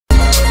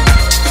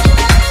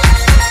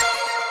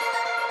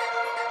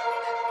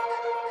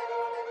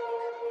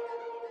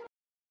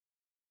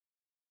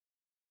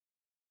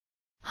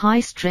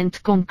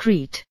High-strength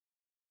concrete.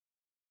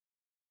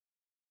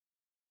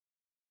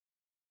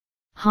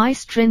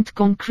 High-strength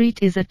concrete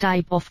is a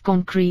type of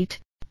concrete,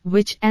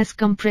 which has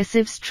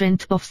compressive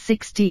strength of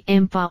 60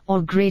 MPa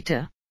or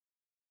greater.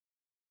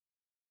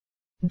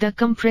 The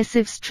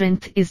compressive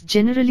strength is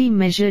generally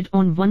measured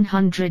on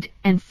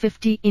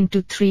 150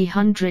 into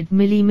 300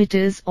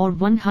 mm or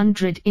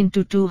 100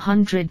 into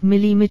 200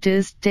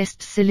 mm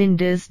test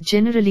cylinders,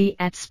 generally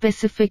at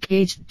specific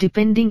age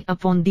depending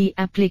upon the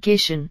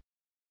application.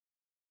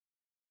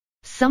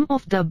 Some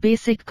of the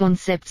basic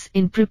concepts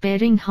in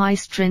preparing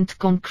high-strength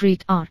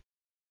concrete are: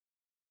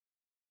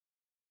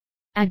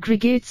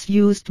 aggregates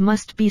used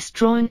must be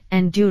strong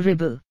and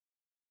durable.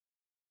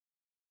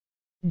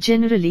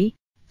 Generally,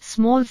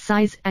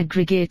 small-size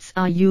aggregates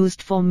are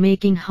used for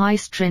making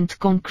high-strength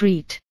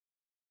concrete.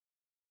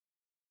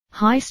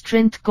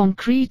 High-strength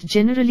concrete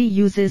generally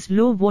uses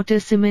low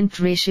water-cement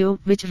ratio,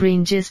 which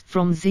ranges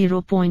from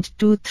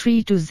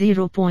 0.23 to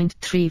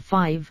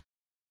 0.35.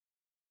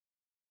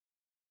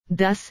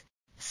 Thus,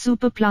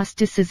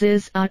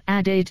 superplasticizers are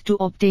added to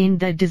obtain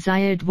the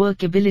desired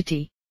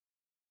workability.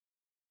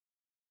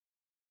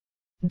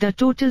 The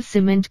total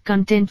cement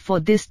content for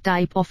this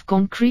type of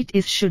concrete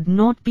should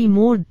not be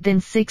more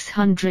than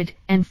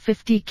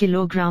 650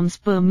 kilograms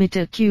per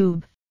meter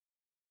cube,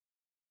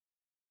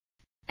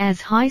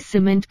 as high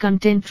cement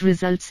content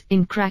results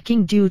in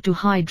cracking due to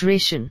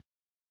hydration.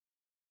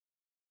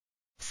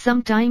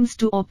 Sometimes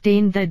to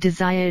obtain the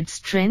desired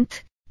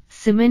strength,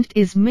 cement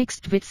is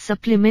mixed with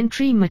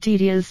supplementary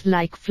materials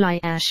like fly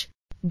ash,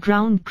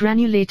 ground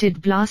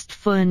granulated blast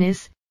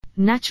furnace,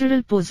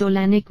 natural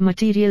pozzolanic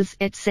materials,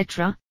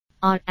 etc.,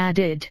 are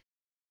added.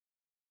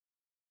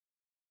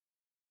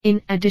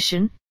 In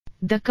addition,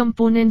 the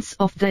components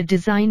of the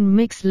design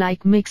mix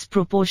like mix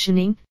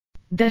proportioning,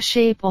 the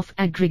shape of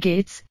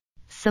aggregates,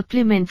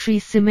 supplementary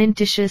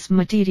cementitious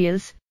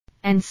materials,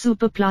 and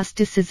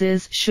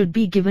superplasticizers should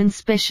be given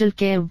special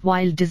care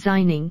while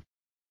designing.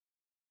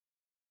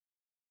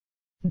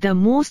 The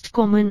most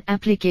common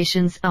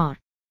applications are: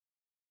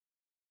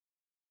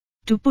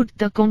 to put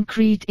the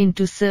concrete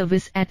into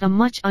service at a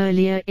much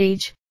earlier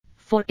age,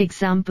 for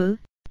example,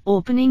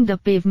 opening the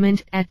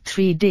pavement at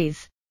 3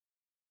 days.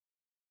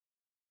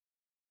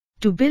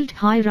 To build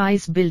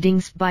high-rise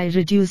buildings by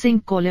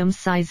reducing column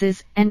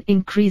sizes and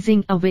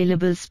increasing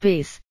available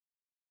space.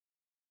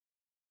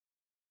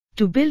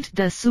 To build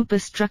the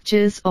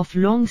superstructures of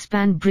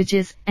long-span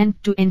bridges and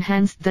to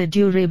enhance the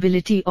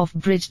durability of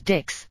bridge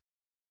decks.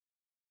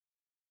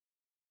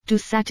 To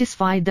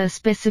satisfy the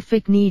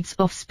specific needs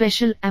of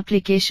special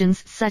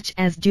applications such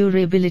as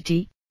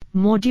durability,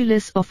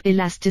 modulus of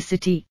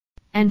elasticity,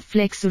 and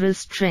flexural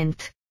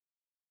strength.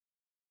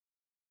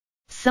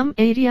 Some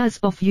areas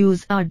of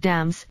use are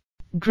dams,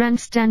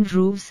 grandstand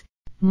roofs,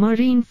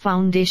 marine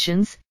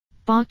foundations,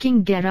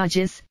 parking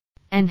garages,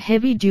 and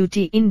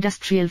heavy-duty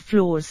industrial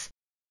floors.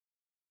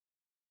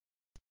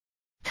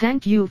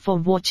 Thank you for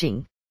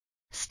watching.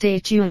 Stay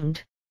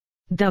tuned.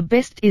 The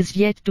best is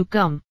yet to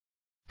come.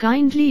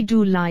 Kindly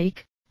do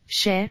like,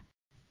 share,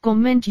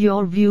 comment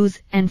your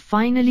views, and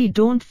finally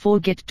don't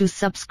forget to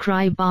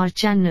subscribe our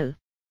channel.